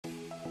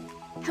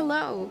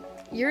Hello,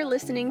 you're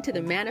listening to the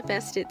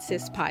Manifest It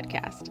Sis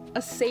podcast,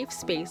 a safe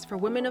space for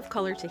women of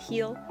color to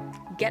heal,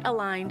 get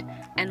aligned,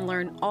 and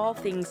learn all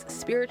things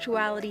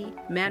spirituality,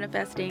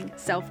 manifesting,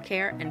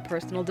 self-care, and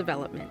personal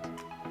development.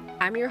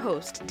 I'm your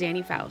host,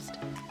 Danny Faust.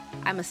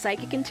 I'm a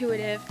psychic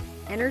intuitive,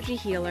 energy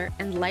healer,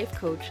 and life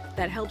coach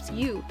that helps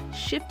you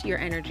shift your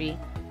energy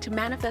to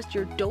manifest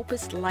your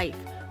dopest life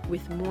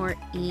with more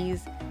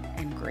ease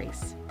and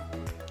grace.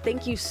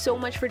 Thank you so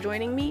much for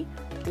joining me.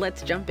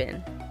 Let's jump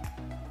in.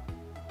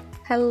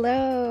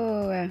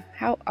 Hello,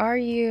 how are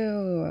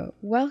you?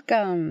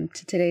 Welcome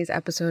to today's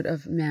episode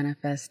of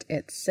Manifest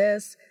It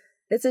Sis.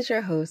 This is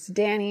your host,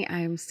 Danny. I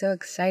am so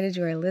excited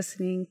you are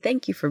listening.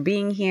 Thank you for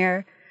being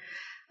here.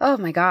 Oh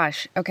my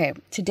gosh. Okay,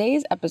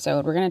 today's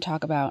episode, we're going to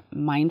talk about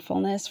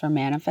mindfulness for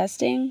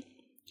manifesting.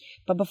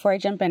 But before I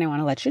jump in, I want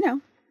to let you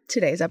know,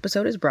 today's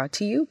episode is brought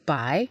to you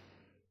by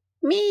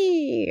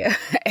me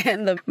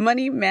and the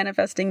Money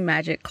Manifesting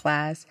Magic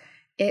class.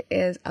 It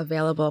is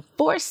available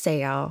for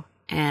sale.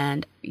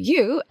 And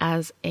you,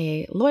 as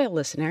a loyal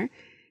listener,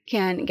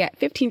 can get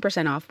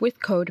 15% off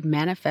with code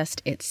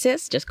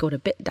MANIFESTITSIS. Just go to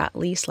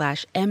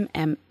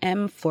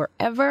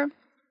bit.ly/MMMforever,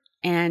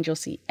 and you'll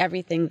see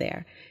everything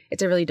there.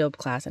 It's a really dope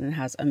class, and it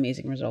has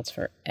amazing results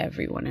for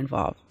everyone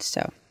involved.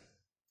 So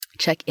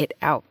check it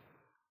out.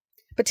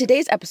 But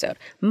today's episode,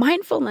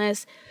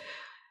 mindfulness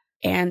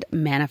and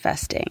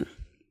manifesting.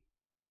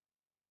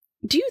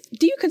 Do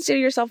you consider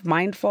yourself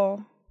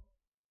mindful?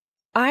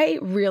 I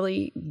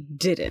really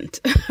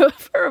didn't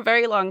for a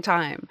very long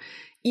time.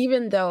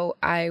 Even though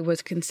I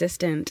was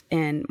consistent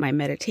in my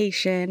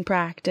meditation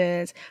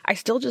practice, I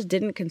still just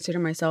didn't consider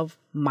myself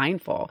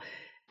mindful.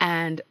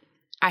 And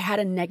I had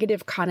a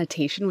negative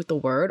connotation with the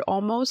word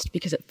almost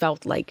because it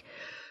felt like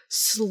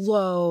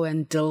slow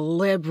and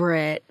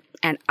deliberate.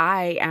 And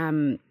I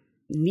am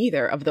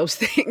neither of those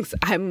things.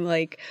 I'm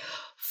like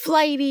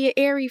flighty,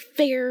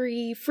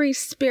 airy-fairy, free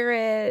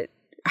spirit,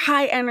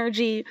 high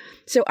energy.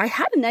 So I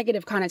had a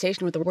negative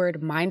connotation with the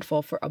word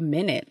mindful for a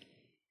minute.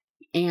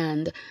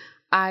 And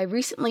I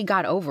recently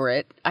got over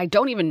it. I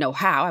don't even know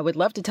how. I would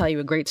love to tell you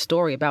a great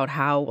story about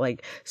how,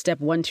 like, step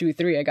 1, 2,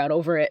 3, I got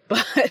over it.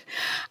 But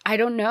I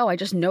don't know. I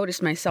just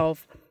noticed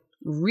myself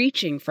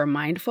reaching for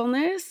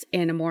mindfulness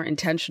in a more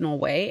intentional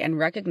way and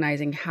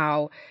recognizing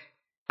how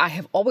I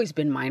have always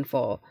been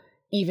mindful,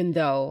 even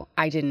though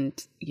I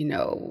didn't,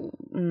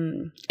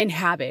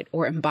 inhabit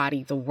or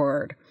embody the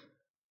word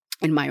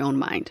in my own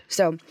mind.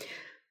 So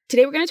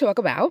today we're going to talk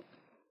about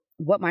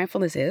what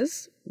mindfulness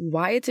is,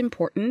 why it's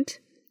important,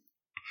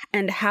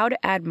 and how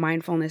to add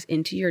mindfulness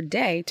into your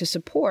day to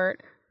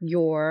support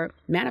your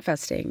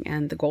manifesting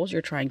and the goals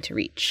you're trying to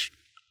reach.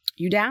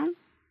 You down?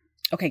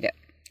 Okay, good.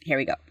 Here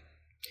we go.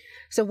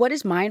 So what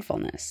is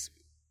mindfulness?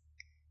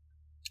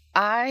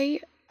 I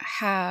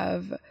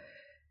have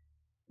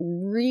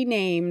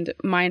renamed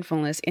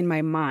mindfulness in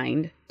my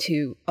mind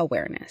to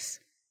awareness.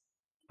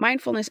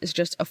 Mindfulness is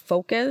just a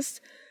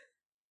focus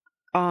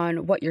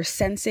on what you're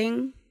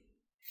sensing,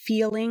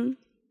 feeling,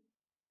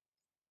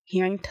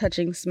 hearing,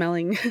 touching,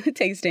 smelling,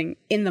 tasting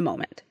in the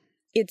moment.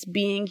 It's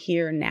being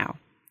here now.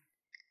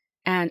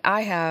 And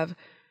I have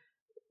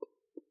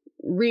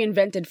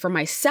reinvented for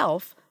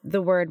myself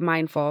the word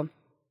mindful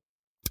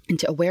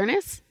into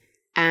awareness.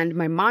 And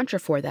my mantra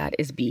for that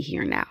is be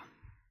here now.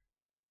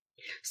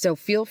 So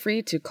feel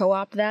free to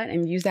co-opt that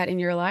and use that in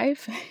your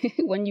life.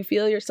 When you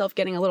feel yourself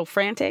getting a little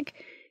frantic,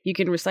 you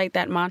can recite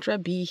that mantra,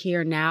 be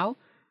here now,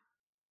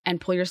 and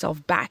pull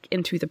yourself back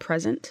into the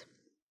present.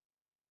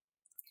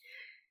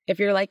 If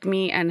you're like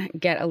me and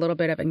get a little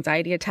bit of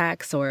anxiety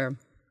attacks or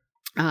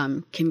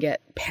can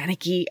get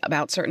panicky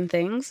about certain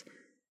things,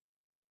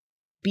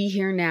 be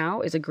here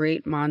now is a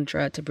great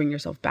mantra to bring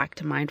yourself back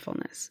to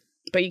mindfulness.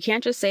 But you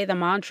can't just say the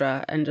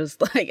mantra and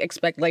just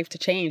expect life to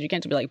change. You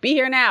can't just be like, be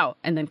here now,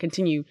 and then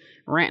continue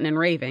ranting and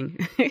raving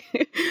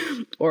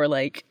or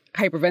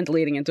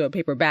hyperventilating into a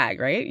paper bag,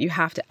 right? You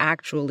have to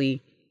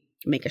actually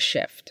make a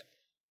shift.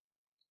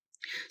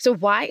 So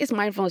why is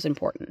mindfulness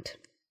important?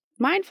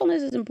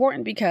 Mindfulness is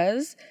important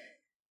because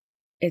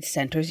it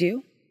centers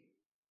you.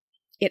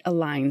 It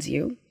aligns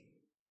you.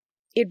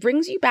 It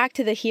brings you back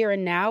to the here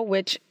and now,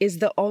 which is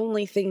the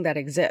only thing that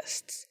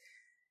exists.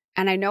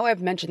 And I know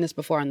I've mentioned this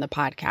before on the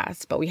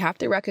podcast, but we have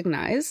to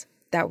recognize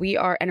that we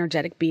are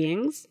energetic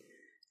beings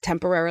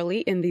temporarily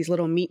in these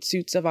little meat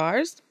suits of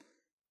ours.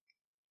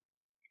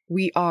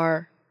 We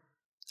are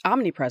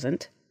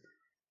omnipresent.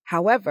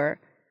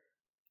 However,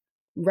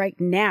 right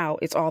now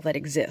is all that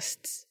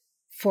exists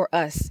for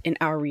us in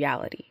our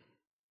reality.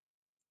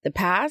 The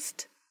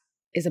past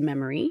is a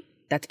memory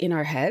that's in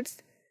our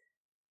heads.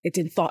 It's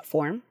in thought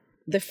form.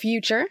 The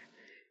future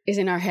is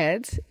in our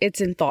heads. It's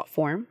in thought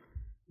form.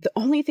 The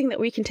only thing that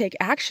we can take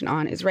action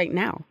on is right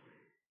now.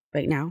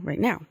 Right now, right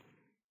now.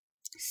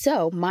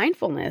 So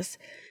mindfulness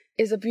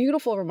is a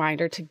beautiful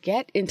reminder to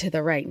get into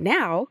the right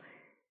now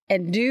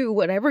and do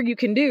whatever you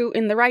can do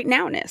in the right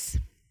nowness.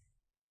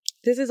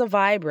 This is a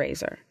vibe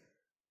raiser.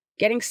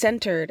 Getting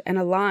centered and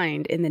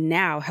aligned in the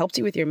now helps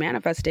you with your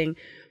manifesting,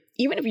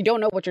 even if you don't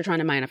know what you're trying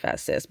to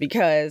manifest, sis,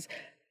 because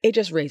it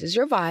just raises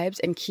your vibes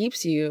and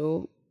keeps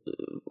you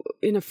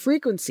in a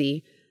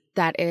frequency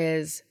that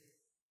is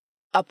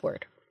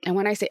upward. And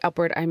when I say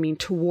upward, I mean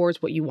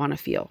towards what you want to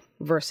feel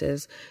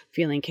versus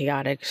feeling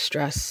chaotic,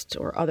 stressed,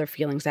 or other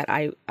feelings that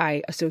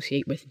I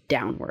associate with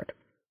downward.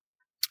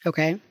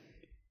 Okay?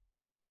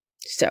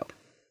 So,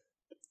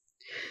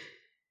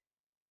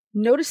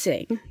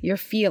 noticing your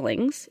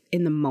feelings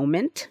in the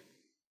moment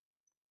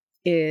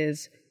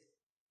is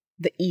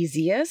the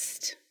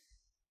easiest,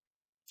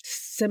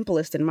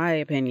 simplest, in my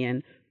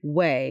opinion,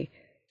 way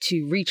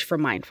to reach for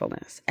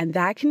mindfulness. And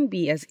that can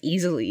be as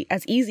easy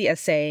as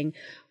saying,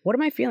 what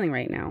am I feeling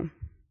right now?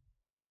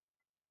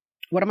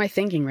 What am I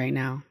thinking right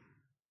now?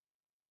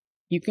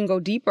 You can go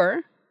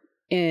deeper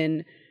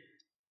in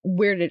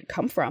where did it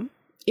come from,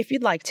 if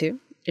you'd like to.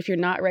 If you're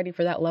not ready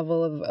for that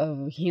level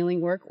of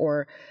healing work,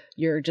 or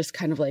you're just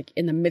kind of like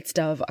in the midst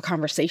of a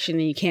conversation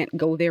and you can't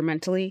go there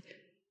mentally,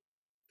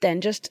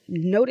 then just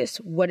notice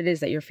what it is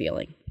that you're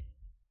feeling.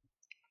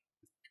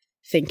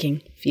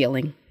 Thinking,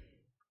 feeling.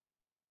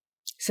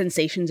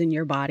 Sensations in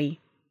your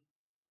body.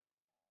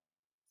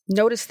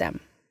 Notice them.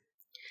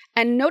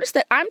 And notice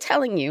that I'm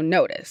telling you,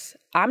 notice.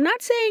 I'm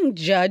not saying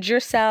judge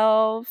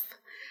yourself.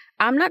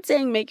 I'm not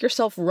saying make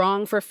yourself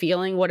wrong for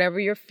feeling whatever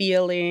you're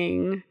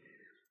feeling.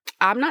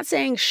 I'm not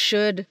saying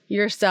should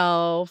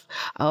yourself.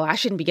 Oh, I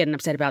shouldn't be getting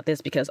upset about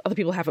this because other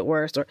people have it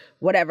worse or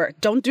whatever.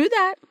 Don't do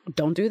that.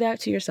 Don't do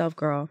that to yourself,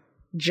 girl.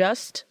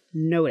 Just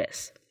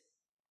notice.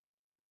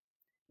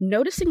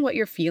 Noticing what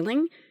you're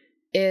feeling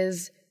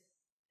is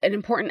an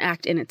important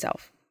act in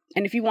itself.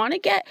 And if you want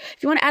to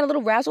add a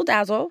little razzle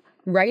dazzle,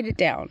 write it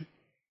down.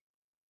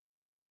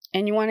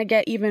 And you want to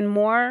get even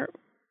more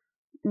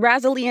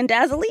razzly and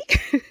dazzly,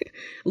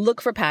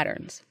 look for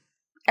patterns.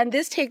 And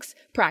this takes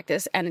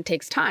practice and it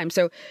takes time.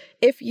 So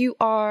if you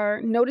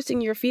are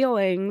noticing your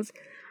feelings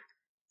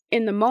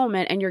in the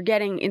moment and you're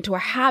getting into a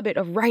habit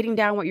of writing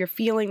down what you're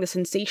feeling, the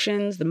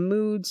sensations, the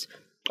moods,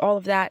 all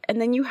of that,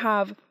 and then you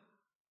have,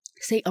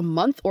 say, a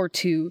month or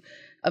two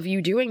of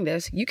you doing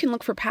this, you can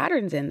look for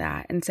patterns in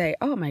that and say,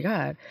 oh my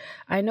God,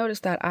 I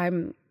noticed that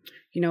I'm,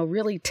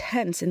 really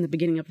tense in the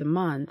beginning of the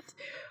month,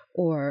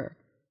 or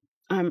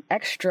I'm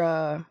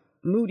extra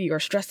moody or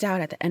stressed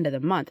out at the end of the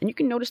month. And you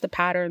can notice the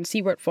pattern,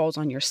 see where it falls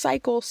on your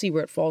cycle, see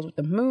where it falls with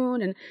the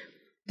moon. And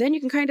then you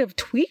can kind of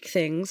tweak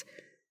things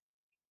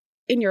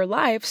in your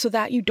life so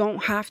that you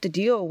don't have to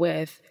deal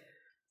with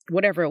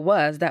whatever it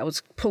was that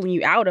was pulling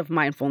you out of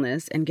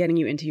mindfulness and getting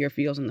you into your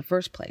feels in the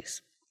first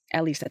place,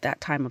 at least at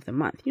that time of the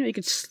month. You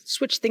could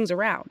switch things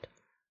around,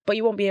 but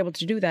you won't be able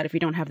to do that if you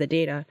don't have the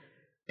data,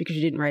 because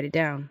you didn't write it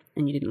down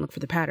and you didn't look for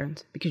the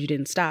patterns, because you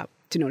didn't stop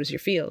to notice your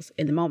feels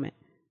in the moment.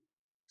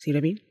 See what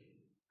I mean?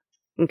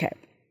 Okay.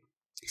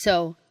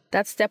 So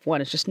that's step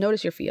one, is just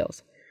notice your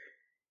feels.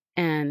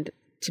 And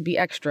to be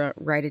extra,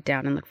 write it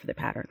down and look for the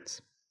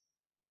patterns.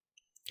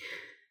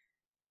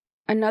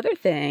 Another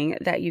thing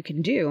that you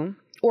can do,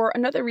 or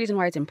another reason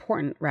why it's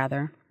important,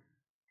 rather,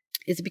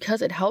 is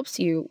because it helps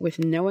you with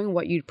knowing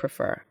what you'd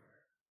prefer.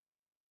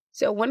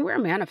 So when we're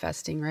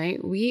manifesting,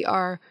 right, we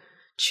are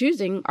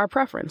choosing our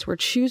preference. We're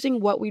choosing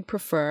what we'd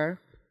prefer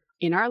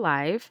in our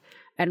life,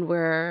 and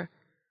we're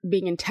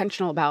being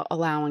intentional about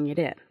allowing it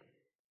in.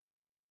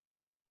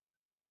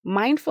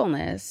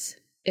 Mindfulness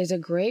is a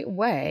great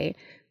way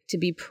to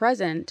be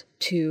present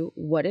to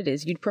what it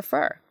is you'd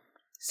prefer.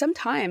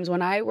 Sometimes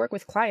when I work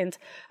with clients,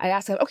 I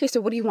ask them, okay,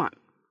 so what do you want?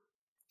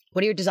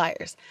 What are your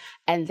desires?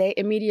 And they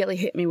immediately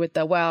hit me with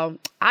well,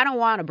 I don't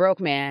want a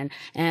broke man,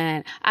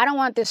 and I don't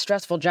want this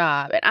stressful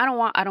job, and I don't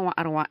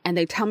want. And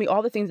they tell me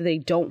all the things that they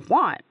don't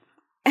want.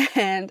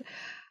 And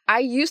I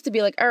used to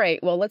be like, all right,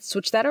 well, let's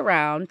switch that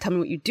around. Tell me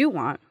what you do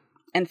want.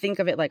 And think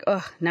of it like,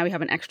 now we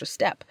have an extra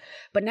step.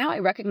 But now I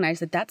recognize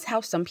that that's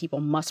how some people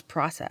must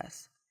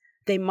process.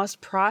 They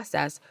must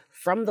process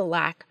from the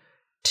lack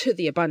to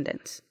the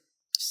abundance.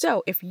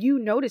 So if you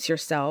notice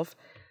yourself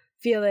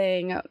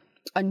feeling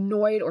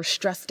annoyed or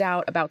stressed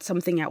out about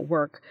something at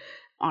work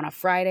on a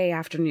Friday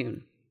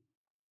afternoon,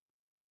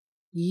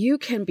 you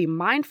can be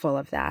mindful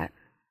of that.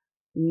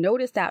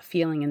 Notice that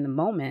feeling in the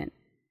moment,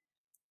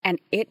 and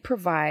it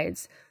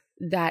provides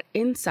that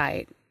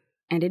insight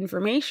and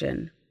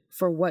information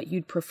for what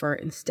you'd prefer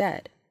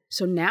instead.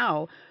 So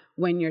now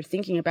when you're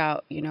thinking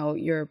about,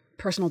 your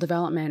personal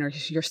development or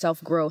your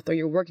self-growth, or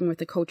you're working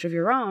with a coach of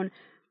your own,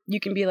 you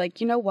can be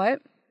like, you know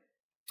what?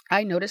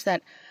 I noticed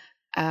that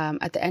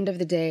at the end of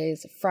the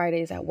days,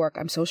 Fridays at work,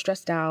 I'm so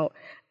stressed out,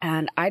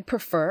 and I'd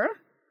prefer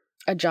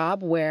a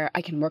job where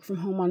I can work from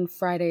home on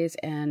Fridays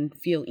and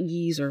feel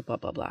ease, or blah,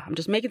 blah, blah. I'm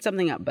just making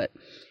something up, but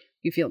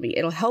you feel me.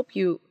 It'll help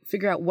you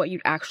figure out what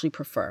you'd actually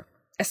prefer,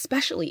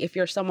 especially if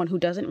you're someone who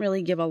doesn't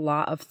really give a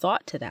lot of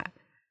thought to that.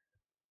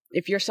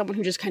 If you're someone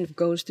who just kind of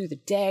goes through the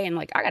day and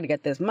like, I got to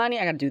get this money,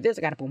 I got to do this,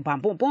 I got to boom, boom,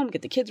 boom, boom,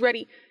 get the kids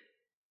ready.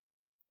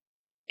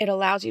 It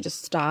allows you to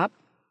stop.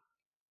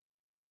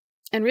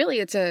 And really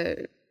it's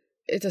a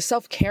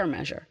self-care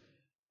measure.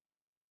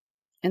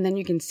 And then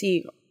you can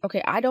see,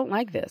 okay, I don't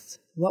like this.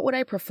 What would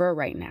I prefer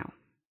right now?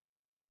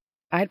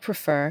 I'd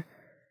prefer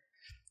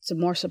some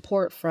more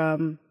support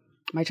from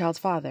my child's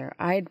father.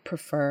 I'd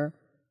prefer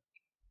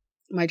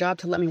my job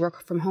to let me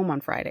work from home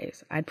on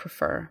Fridays. I'd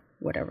prefer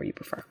whatever you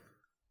prefer.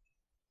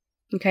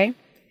 Okay?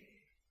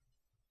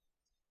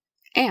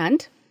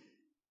 And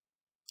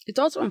it's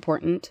also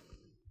important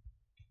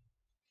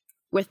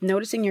with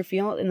noticing your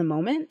feel in the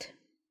moment.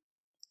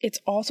 It's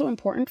also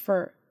important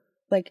for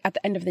like at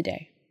the end of the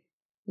day,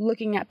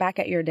 looking back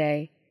at your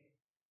day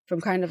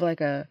from kind of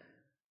like a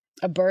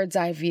bird's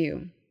eye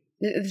view.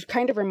 It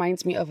kind of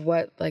reminds me of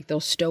what like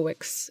those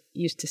Stoics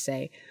used to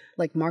say,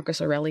 like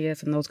Marcus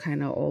Aurelius and those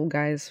kind of old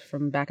guys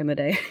from back in the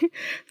day.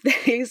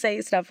 They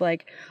say stuff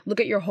like, look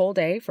at your whole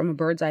day from a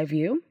bird's eye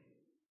view,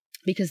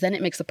 because then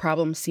it makes the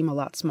problem seem a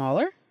lot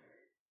smaller.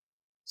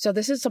 So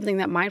this is something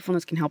that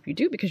mindfulness can help you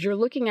do, because you're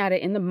looking at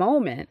it in the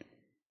moment.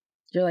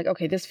 You're like,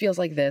 okay, this feels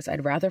like this.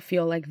 I'd rather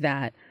feel like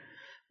that.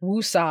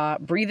 Woo-saw,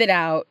 breathe it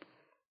out,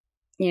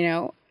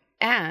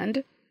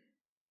 and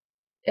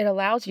it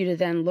allows you to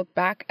then look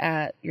back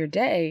at your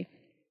day.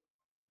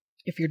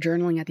 If you're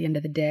journaling at the end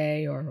of the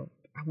day or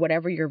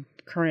whatever your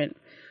current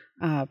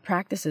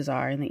practices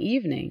are in the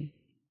evening,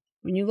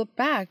 when you look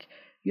back,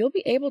 you'll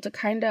be able to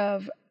kind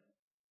of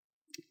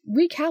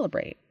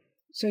recalibrate.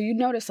 So you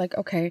notice like,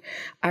 okay,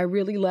 I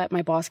really let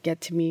my boss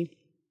get to me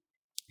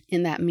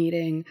in that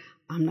meeting.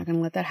 I'm not going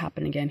to let that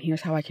happen again.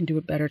 Here's how I can do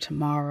it better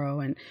tomorrow.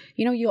 And,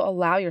 you'll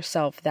allow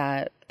yourself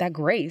that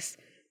grace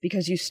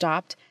because you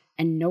stopped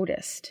and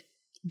noticed.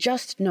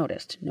 Just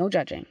noticed. No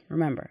judging.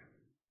 Remember.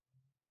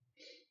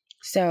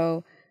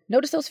 So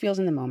notice those feels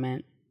in the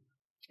moment.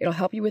 It'll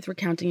help you with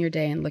recounting your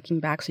day and looking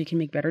back so you can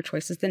make better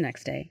choices the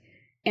next day.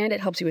 And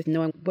it helps you with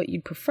knowing what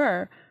you'd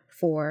prefer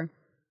for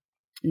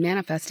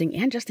manifesting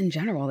and just in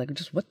general, like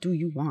just what do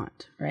you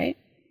want, right?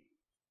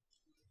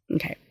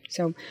 Okay,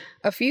 so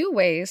a few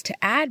ways to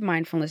add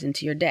mindfulness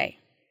into your day.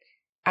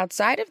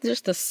 Outside of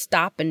just the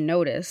stop and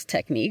notice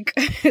technique,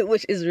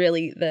 which is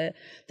really the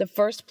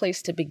first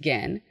place to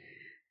begin,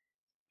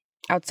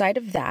 outside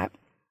of that,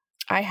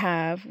 I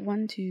have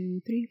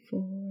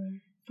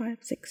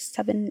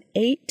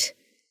 8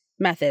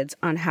 methods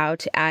on how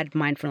to add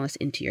mindfulness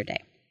into your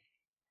day.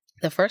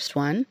 The first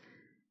one,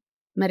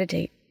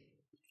 meditate.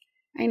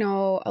 I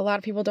know a lot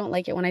of people don't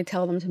like it when I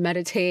tell them to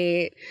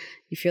meditate.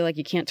 You feel like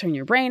you can't turn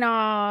your brain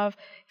off.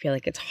 You feel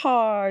like it's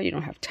hard. You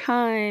don't have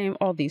time,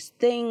 all these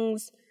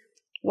things.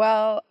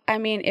 Well, I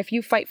mean, if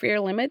you fight for your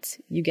limits,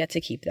 you get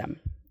to keep them.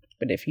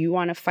 But if you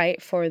want to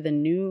fight for the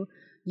new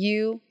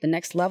you, the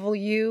next level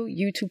you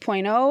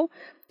 2.0,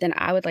 then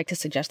I would like to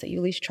suggest that you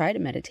at least try to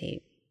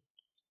meditate.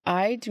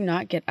 I do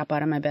not get up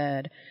out of my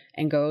bed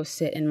and go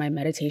sit in my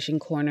meditation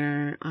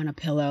corner on a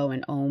pillow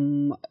and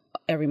om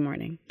every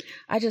morning.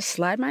 I just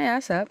slide my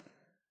ass up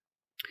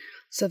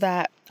so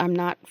that I'm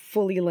not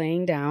fully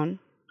laying down,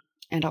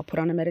 and I'll put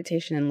on a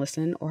meditation and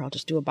listen, or I'll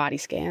just do a body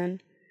scan.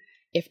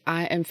 If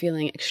I am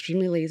feeling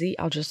extremely lazy,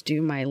 I'll just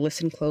do my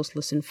listen close,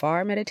 listen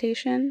far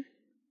meditation.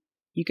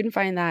 You can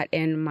find that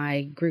in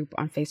my group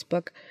on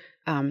Facebook.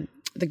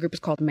 The group is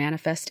called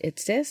Manifest It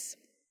Sis.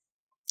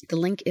 The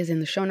link is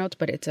in the show notes,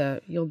 but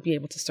you'll be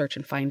able to search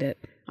and find it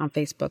on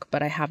Facebook.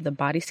 But I have the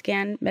body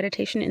scan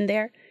meditation in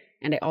there,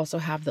 and I also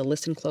have the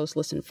listen close,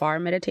 listen far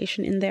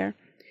meditation in there.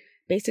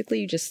 Basically,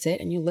 you just sit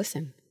and you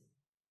listen.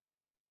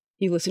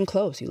 You listen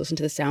close. You listen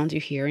to the sounds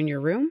you hear in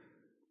your room,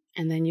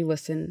 and then you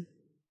listen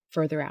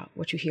further out,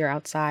 what you hear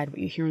outside, what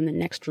you hear in the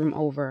next room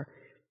over,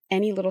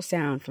 any little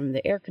sound from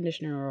the air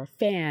conditioner or a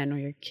fan or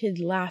your kid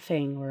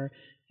laughing or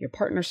your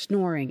partner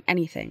snoring,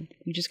 anything.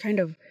 You just kind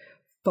of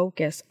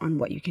focus on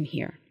what you can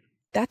hear.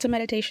 That's a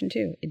meditation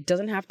too. It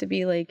doesn't have to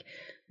be like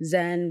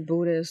Zen,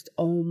 Buddhist,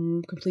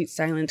 Om, complete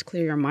silence,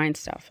 clear your mind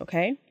stuff,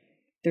 okay?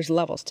 There's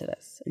levels to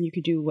this, and you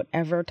could do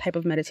whatever type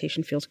of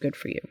meditation feels good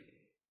for you.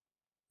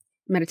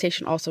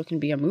 Meditation also can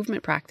be a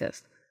movement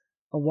practice,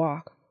 a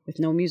walk with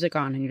no music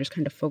on, and you're just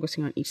kind of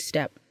focusing on each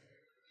step,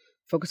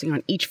 focusing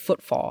on each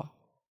footfall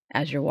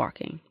as you're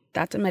walking.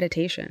 That's a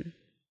meditation.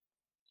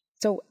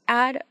 So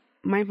add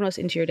mindfulness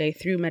into your day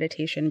through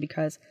meditation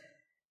because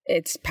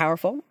it's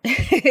powerful.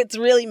 It's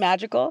really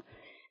magical,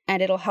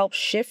 and it'll help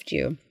shift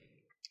you.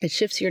 It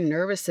shifts your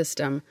nervous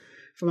system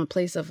from a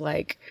place of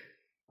like,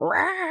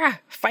 rah,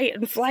 fight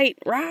and flight,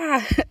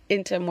 rah,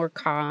 into more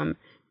calm,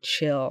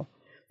 chill.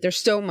 There's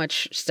so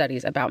much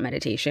studies about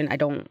meditation. I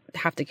don't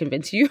have to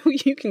convince you.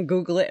 You can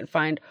Google it and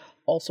find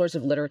all sorts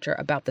of literature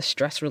about the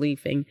stress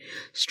relieving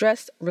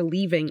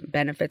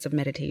benefits of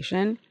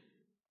meditation.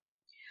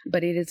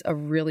 But it is a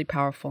really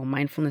powerful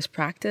mindfulness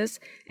practice,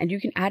 and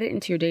you can add it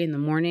into your day in the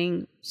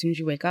morning, as soon as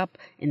you wake up,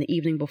 in the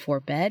evening before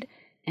bed.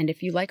 And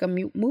if you like a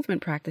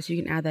movement practice,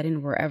 you can add that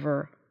in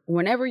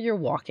whenever you're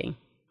walking.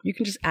 You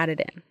can just add it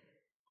in.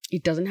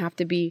 It doesn't have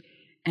to be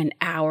an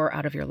hour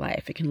out of your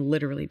life. It can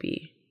literally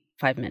be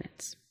 5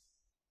 minutes.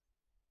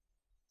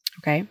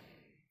 Okay?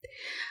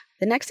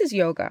 The next is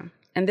yoga.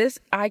 And this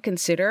I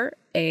consider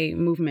a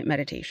movement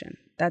meditation.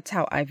 That's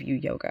how I view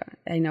yoga.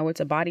 I know it's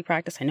a body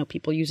practice. I know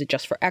people use it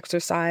just for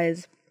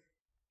exercise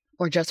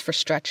or just for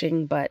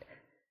stretching, but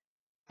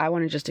I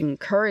want to just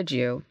encourage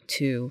you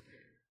to,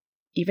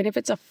 even if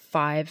it's a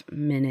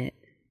 5-minute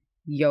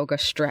yoga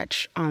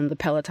stretch on the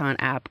Peloton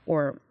app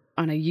or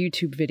on a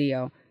YouTube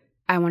video,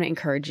 I want to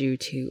encourage you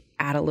to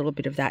add a little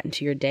bit of that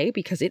into your day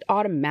because it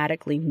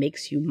automatically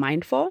makes you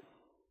mindful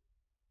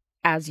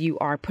as you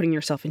are putting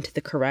yourself into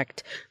the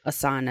correct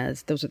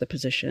asanas. Those are the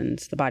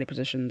positions, the body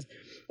positions.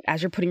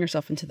 As you're putting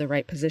yourself into the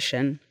right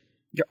position,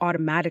 you're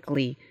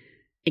automatically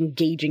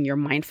engaging your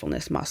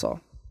mindfulness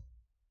muscle.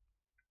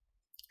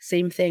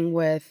 Same thing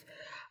with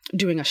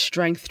doing a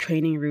strength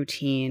training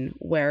routine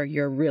where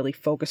you're really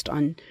focused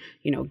on,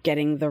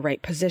 getting the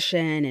right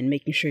position and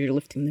making sure you're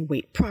lifting the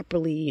weight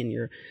properly and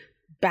your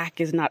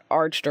back is not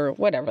arched or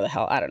whatever the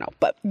hell, I don't know.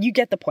 But you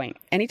get the point.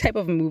 Any type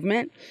of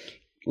movement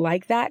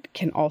like that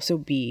can also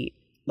be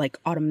like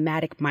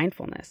automatic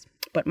mindfulness.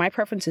 But my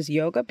preference is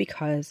yoga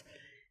because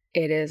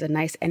it is a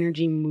nice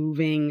energy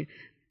moving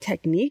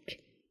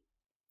technique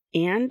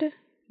and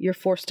you're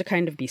forced to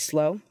kind of be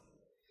slow,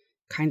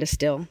 kind of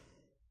still,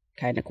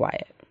 kind of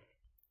quiet.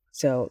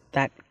 So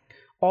that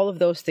all of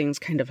those things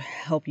kind of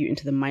help you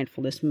into the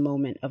mindfulness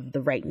moment of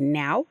the right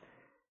now.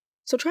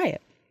 So try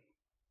it.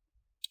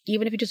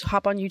 Even if you just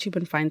hop on YouTube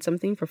and find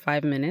something for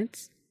 5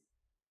 minutes,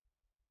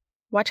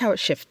 watch how it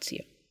shifts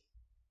you.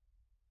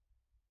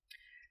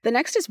 The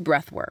next is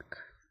breath work.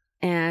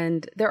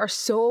 And there are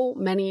so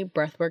many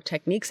breath work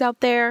techniques out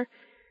there.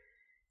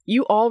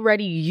 You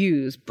already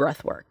use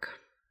breath work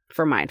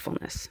for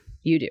mindfulness.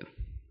 You do.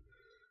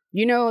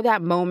 You know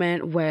that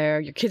moment where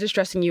your kids are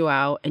stressing you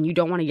out and you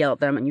don't want to yell at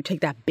them and you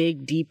take that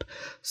big, deep,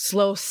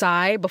 slow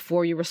sigh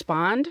before you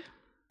respond?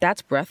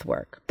 That's breath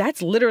work.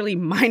 That's literally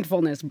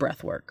mindfulness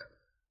breath work.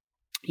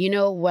 You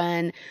know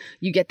when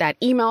you get that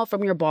email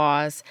from your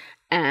boss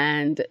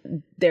and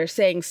they're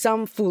saying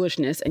some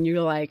foolishness and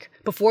you're like,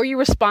 before you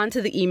respond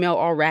to the email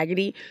all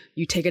raggedy,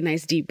 you take a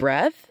nice deep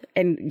breath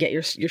and get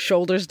your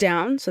shoulders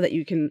down so that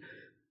you can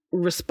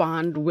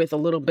respond with a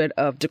little bit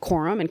of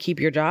decorum and keep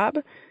your job.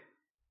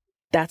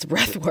 That's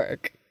breath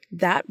work.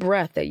 That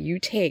breath that you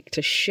take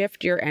to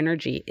shift your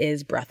energy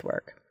is breath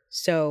work.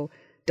 So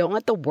don't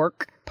let the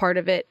work part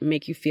of it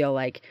make you feel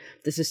like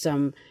this is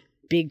some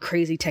big,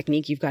 crazy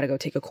technique you've got to go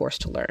take a course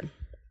to learn.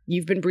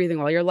 You've been breathing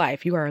all your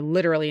life. You are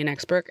literally an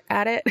expert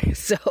at it.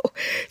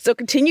 So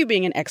continue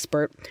being an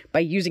expert by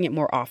using it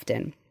more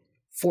often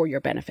for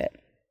your benefit,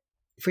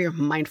 for your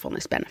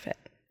mindfulness benefit.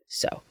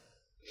 So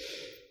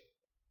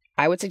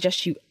I would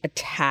suggest you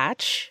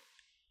attach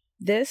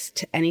this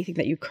to anything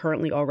that you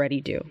currently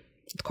already do.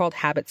 It's called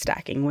habit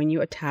stacking. When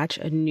you attach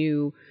a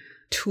new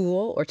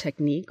tool or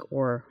technique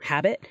or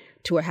habit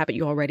to a habit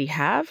you already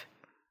have,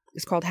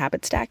 it's called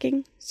habit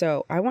stacking.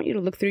 So I want you to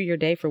look through your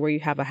day for where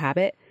you have a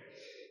habit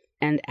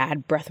and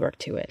add breath work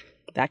to it.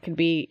 That could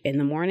be in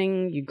the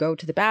morning, you go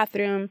to the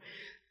bathroom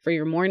for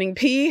your morning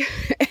pee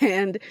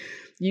and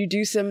you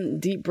do some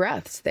deep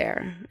breaths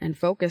there and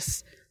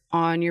focus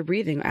on your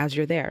breathing as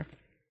you're there.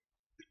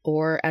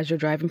 Or as you're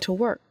driving to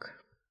work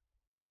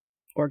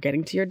or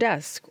getting to your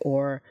desk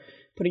or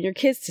putting your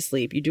kids to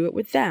sleep. You do it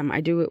with them.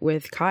 I do it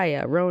with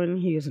Kaya. Rowan,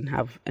 he doesn't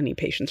have any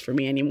patience for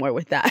me anymore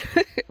with that.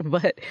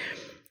 But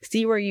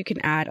see where you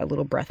can add a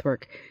little breath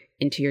work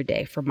into your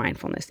day for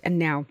mindfulness. And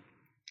now,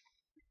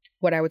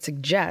 what I would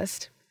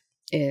suggest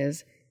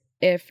is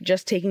if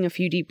just taking a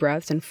few deep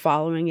breaths and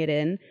following it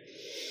in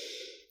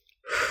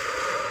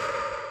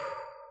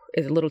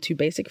is a little too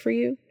basic for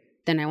you,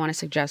 then I want to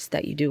suggest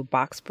that you do a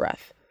box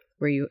breath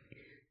where you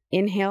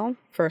inhale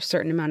for a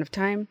certain amount of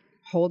time,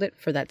 hold it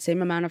for that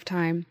same amount of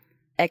time,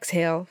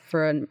 exhale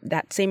for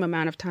that same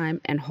amount of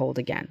time, and hold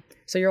again.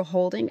 So you're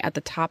holding at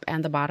the top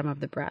and the bottom of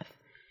the breath.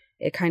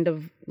 It kind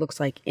of looks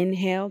like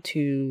inhale,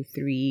 2,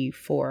 3,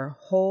 4,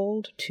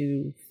 hold,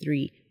 2,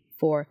 3,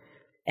 4,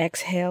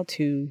 exhale,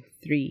 2,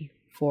 3,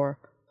 4,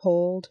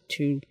 hold,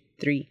 2,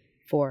 3,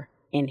 4,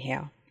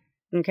 inhale.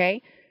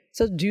 Okay?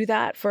 So do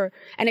that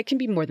and it can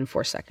be more than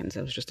 4 seconds.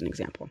 That was just an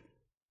example.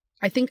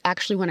 I think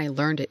actually when I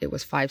learned it, it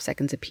was 5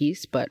 seconds a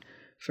piece, but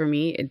for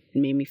me, it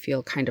made me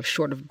feel kind of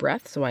short of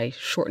breath, so I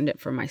shortened it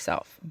for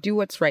myself. Do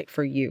what's right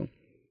for you,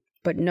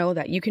 but know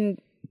that you can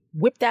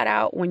whip that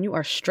out when you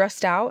are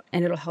stressed out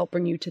and it'll help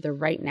bring you to the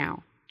right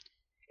now.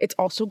 It's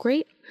also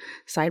great,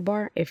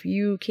 sidebar, if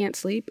you can't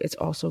sleep, it's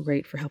also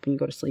great for helping you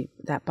go to sleep.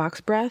 That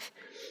box breath,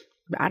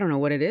 I don't know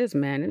what it is,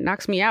 man. It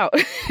knocks me out.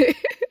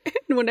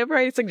 Whenever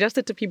I suggest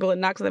it to people, it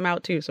knocks them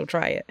out too, so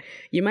try it.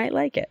 You might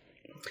like it.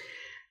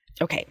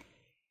 Okay.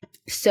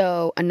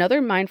 So another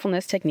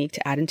mindfulness technique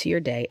to add into your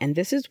day, and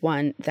this is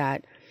one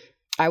that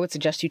I would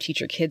suggest you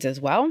teach your kids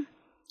as well,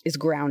 is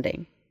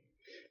grounding.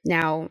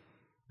 Now,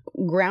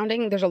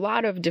 grounding, there's a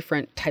lot of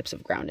different types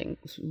of grounding.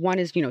 One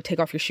is, take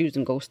off your shoes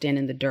and go stand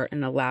in the dirt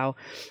and allow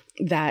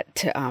that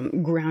to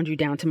ground you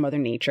down to Mother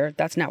Nature.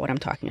 That's not what I'm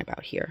talking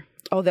about here.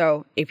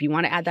 Although, if you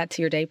want to add that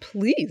to your day,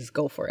 please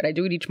go for it. I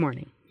do it each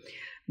morning.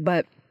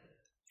 But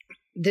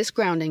this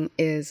grounding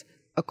is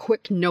a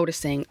quick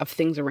noticing of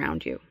things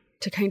around you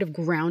to kind of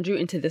ground you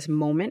into this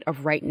moment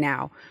of right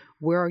now.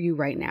 Where are you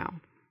right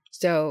now?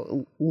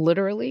 So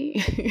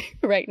literally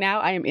right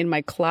now I am in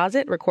my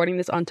closet recording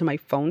this onto my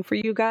phone for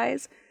you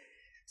guys.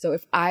 So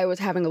if I was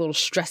having a little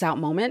stress out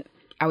moment,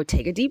 I would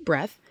take a deep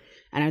breath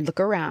and I'd look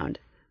around.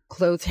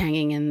 clothes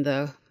hanging in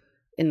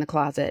the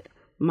closet,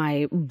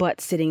 my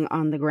butt sitting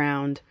on the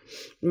ground,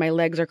 my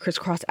legs are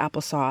crisscross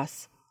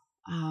applesauce,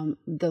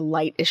 the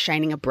light is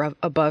shining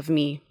above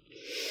me,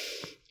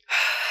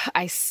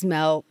 I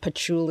smell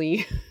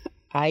patchouli,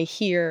 I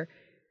hear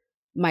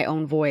my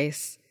own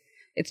voice.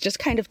 It's just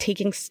kind of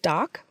taking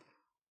stock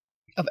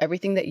of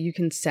everything that you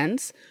can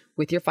sense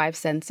with your 5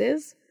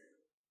 senses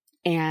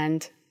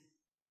and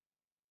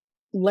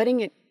letting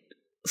it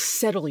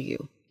settle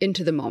you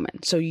into the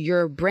moment. So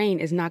your brain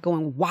is not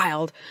going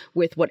wild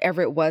with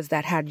whatever it was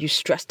that had you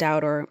stressed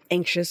out or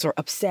anxious or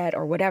upset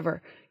or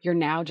whatever. You're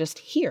now just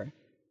here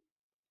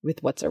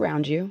with what's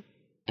around you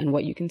and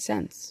what you can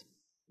sense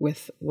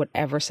with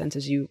whatever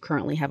senses you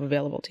currently have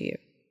available to you.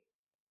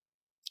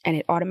 And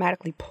it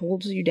automatically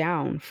pulls you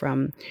down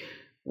from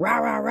rah,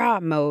 rah, rah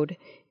mode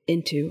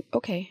into,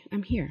 okay,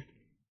 I'm here.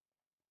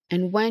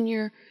 And when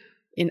you're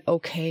in,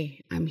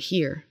 okay, I'm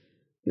here,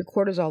 your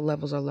cortisol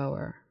levels are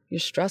lower. Your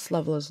stress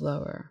level is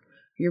lower.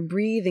 You're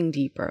breathing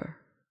deeper.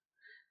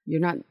 You're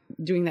not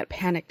doing that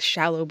panicked,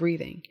 shallow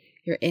breathing.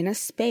 You're in a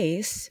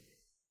space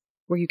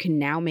where you can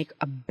now make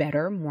a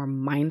better, more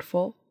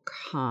mindful,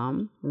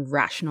 calm,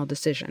 rational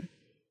decision.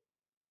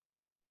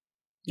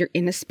 You're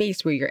in a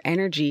space where your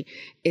energy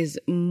is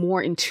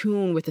more in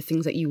tune with the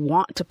things that you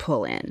want to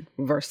pull in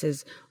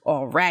versus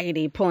all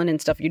raggedy, pulling in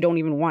stuff you don't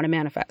even want to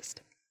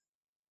manifest.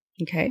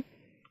 Okay?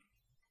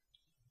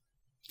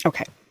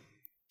 Okay.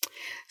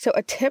 So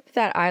a tip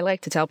that I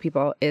like to tell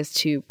people is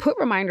to put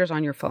reminders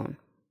on your phone.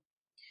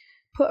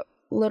 Put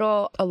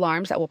little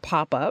alarms that will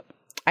pop up.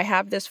 I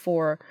have this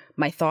for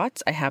my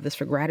thoughts. I have this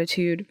for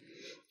gratitude.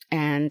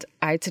 And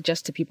I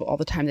suggest to people all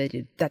the time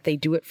that they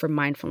do it for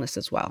mindfulness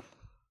as well.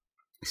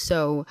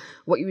 So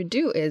what you would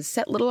do is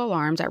set little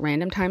alarms at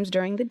random times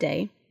during the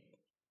day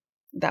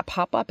that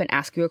pop up and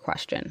ask you a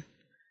question.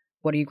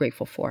 What are you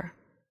grateful for?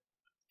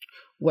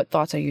 What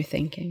thoughts are you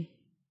thinking?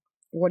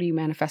 What are you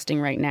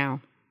manifesting right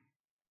now?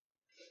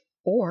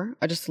 Or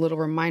just a little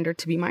reminder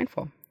to be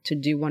mindful, to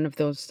do one of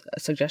those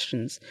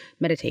suggestions,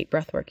 meditate,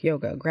 breathwork,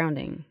 yoga,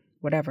 grounding,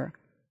 whatever.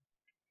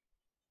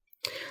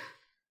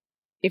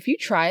 If you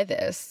try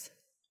this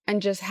and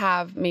just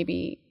have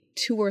maybe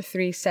 2 or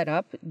 3 set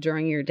up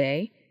during your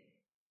day,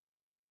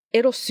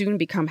 it'll soon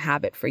become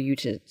habit for you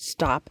to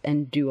stop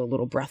and do a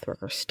little breath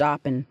work or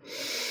stop and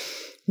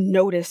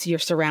notice your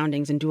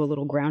surroundings and do a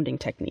little grounding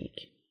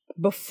technique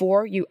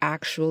before you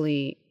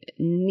actually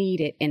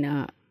need it in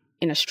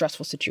a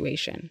stressful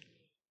situation.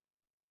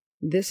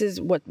 This is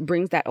what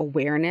brings that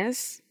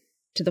awareness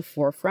to the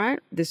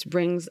forefront. This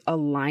brings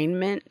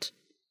alignment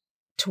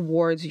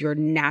towards your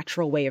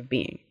natural way of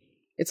being.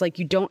 It's like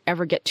you don't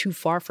ever get too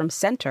far from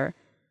center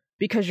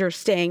because you're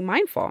staying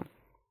mindful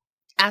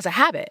as a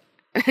habit.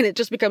 And it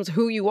just becomes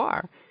who you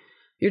are.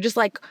 You're just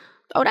like,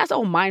 oh, that's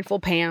old mindful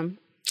Pam.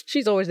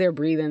 She's always there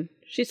breathing.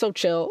 She's so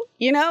chill.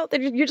 You know,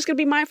 you're just going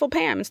to be mindful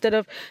Pam instead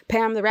of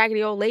Pam, the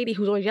raggedy old lady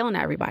who's always yelling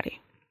at everybody.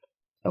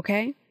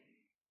 Okay?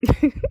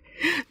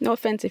 No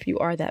offense if you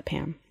are that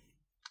Pam.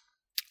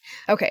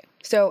 Okay,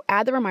 so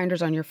add the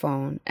reminders on your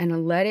phone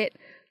and let it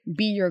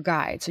be your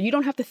guide. So you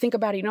don't have to think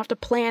about it. You don't have to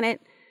plan it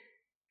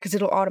because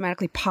it'll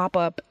automatically pop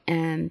up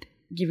and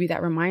give you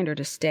that reminder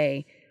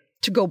to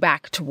go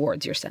back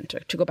towards your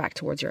center, to go back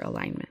towards your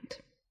alignment.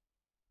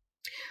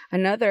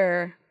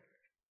 Another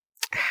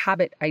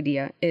habit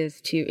idea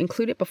is to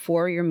include it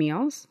before your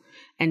meals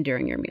and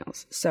during your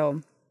meals.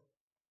 So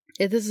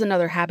if this is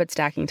another habit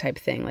stacking type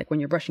thing, like when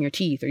you're brushing your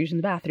teeth or using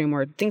the bathroom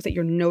or things that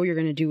you're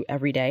going to do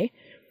every day,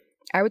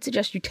 I would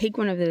suggest you take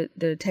one of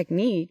the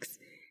techniques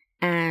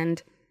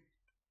and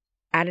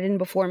add it in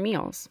before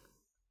meals.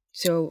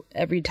 So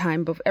every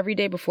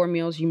day before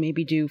meals, you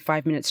maybe do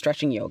 5-minute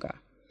stretching yoga.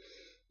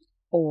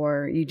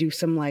 Or you do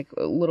some like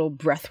little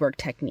breathwork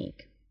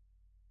technique.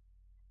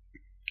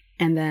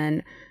 And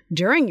then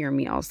during your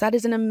meals, that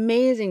is an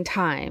amazing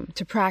time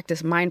to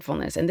practice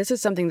mindfulness. And this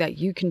is something that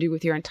you can do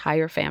with your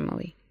entire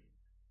family.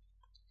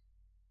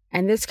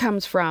 And this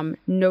comes from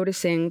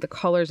noticing the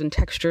colors and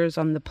textures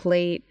on the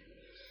plate,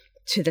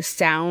 to the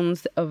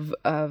sounds of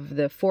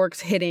the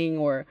forks hitting,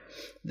 or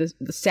the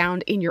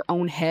sound in your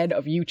own head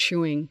of you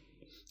chewing.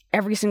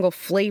 Every single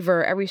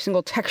flavor, every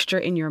single texture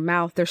in your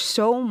mouth. There's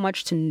so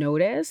much to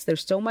notice.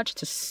 There's so much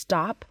to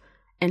stop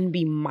and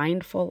be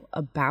mindful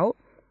about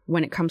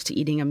when it comes to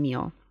eating a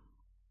meal,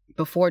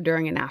 before,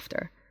 during, and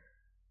after.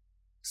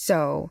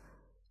 So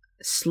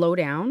slow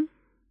down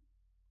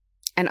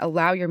and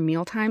allow your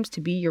meal times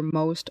to be your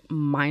most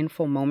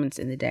mindful moments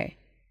in the day.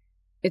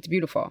 It's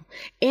beautiful.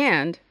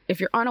 And if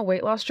you're on a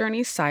weight loss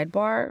journey,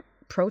 sidebar,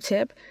 pro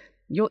tip,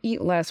 you'll eat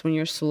less when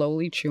you're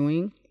slowly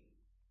chewing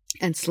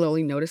and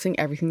slowly noticing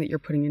everything that you're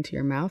putting into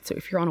your mouth. So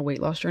if you're on a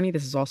weight loss journey,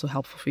 this is also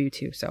helpful for you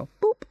too. So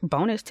boop,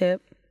 bonus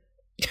tip.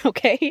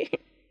 Okay.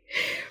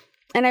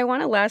 And I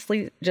want to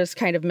lastly just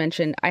kind of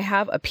mention, I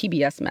have a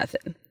PBS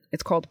method.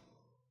 It's called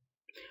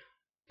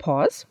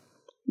pause,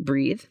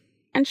 breathe,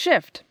 and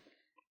shift.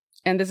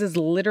 And this is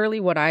literally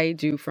what I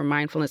do for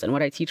mindfulness and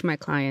what I teach my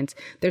clients.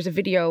 There's a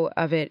video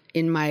of it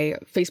in my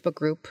Facebook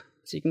group,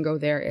 so you can go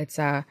there. It's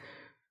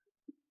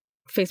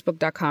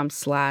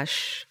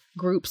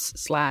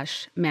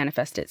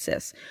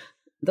facebook.com/groups/manifestedsis.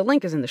 The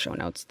link is in the show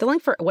notes. The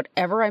link for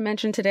whatever I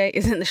mentioned today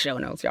is in the show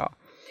notes, y'all.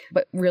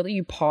 But really,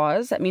 you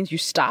pause. That means you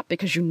stop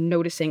because you're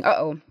noticing,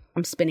 I'm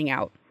spinning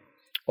out.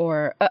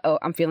 Or,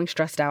 I'm feeling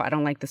stressed out. I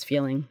don't like this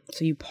feeling.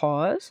 So you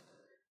pause,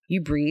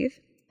 you breathe.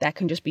 That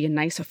can just be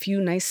a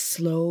few nice,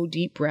 slow,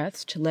 deep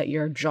breaths to let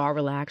your jaw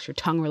relax, your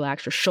tongue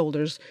relax, your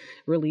shoulders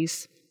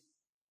release.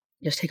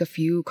 Just take a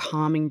few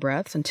calming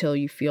breaths until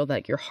you feel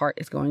that your heart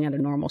is going at a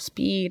normal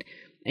speed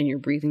and you're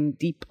breathing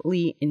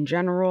deeply in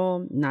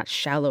general, not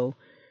shallow,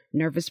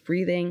 nervous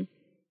breathing.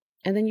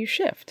 And then you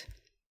shift.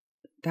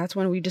 That's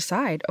when we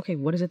decide, okay,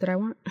 what is it that I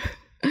want?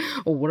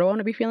 Or what do I want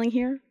to be feeling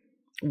here?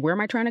 Where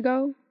am I trying to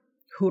go?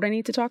 Who do I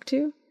need to talk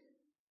to?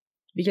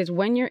 Because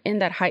when you're in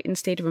that heightened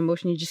state of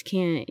emotion,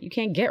 you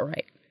can't get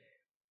right.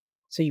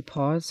 So you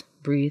pause,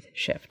 breathe,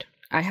 shift.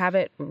 I have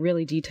it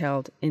really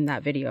detailed in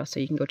that video, so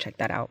you can go check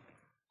that out.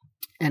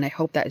 And I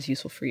hope that is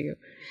useful for you.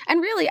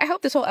 And really, I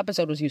hope this whole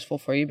episode was useful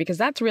for you because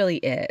that's really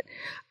it.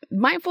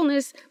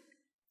 Mindfulness,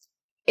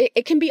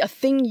 it can be a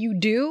thing you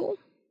do,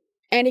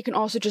 and it can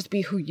also just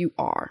be who you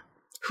are,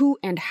 who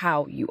and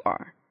how you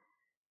are.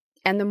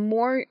 And the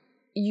more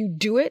you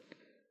do it,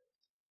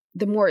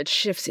 the more it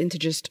shifts into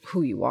just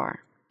who you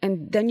are.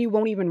 And then you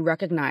won't even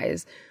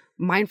recognize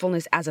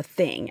mindfulness as a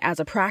thing, as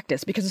a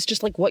practice, because it's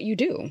just like what you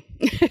do.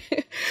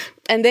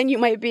 And then you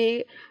might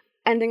be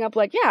ending up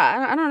like,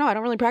 I don't know, I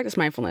don't really practice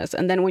mindfulness.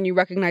 And then when you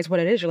recognize what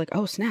it is, you're like,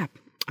 oh, snap,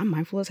 I'm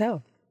mindful as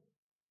hell.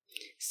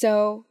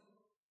 So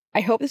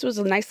I hope this was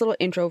a nice little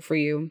intro for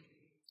you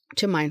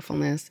to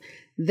mindfulness.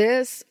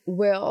 This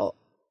will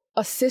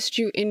assist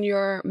you in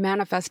your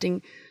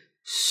manifesting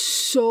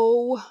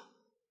so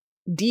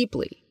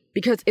deeply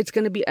because it's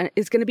going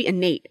to be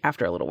innate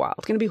after a little while.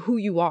 It's going to be who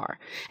you are.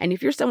 And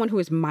if you're someone who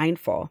is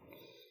mindful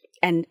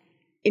and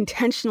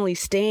intentionally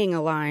staying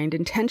aligned,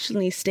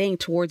 intentionally staying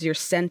towards your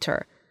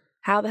center,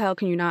 how the hell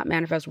can you not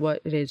manifest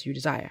what it is you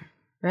desire?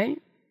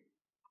 Right?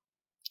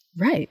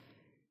 Right.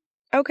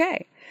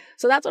 Okay.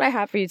 So that's what I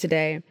have for you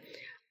today.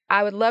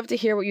 I would love to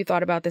hear what you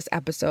thought about this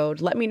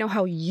episode. Let me know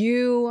how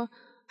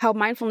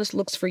mindfulness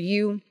looks for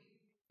you,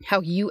 how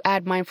you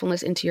add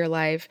mindfulness into your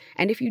life.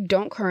 And if you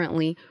don't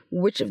currently,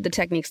 which of the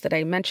techniques that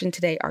I mentioned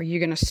today are you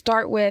going to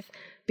start with?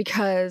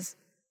 Because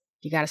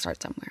you got to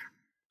start somewhere.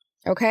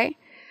 Okay?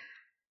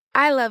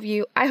 I love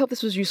you. I hope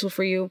this was useful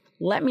for you.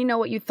 Let me know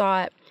what you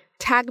thought.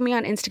 Tag me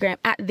on Instagram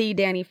at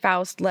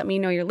 @TheDannyFaust. Let me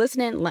know you're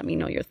listening. Let me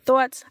know your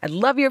thoughts. I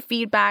love your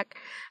feedback.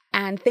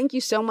 And thank you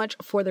so much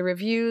for the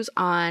reviews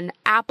on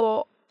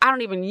Apple. I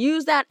don't even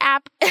use that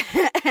app.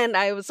 And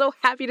I was so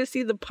happy to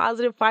see the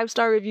positive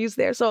 5-star reviews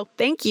there. So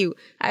thank you.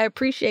 I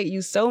appreciate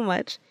you so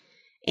much.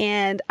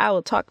 And I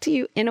will talk to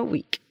you in a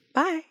week.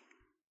 Bye.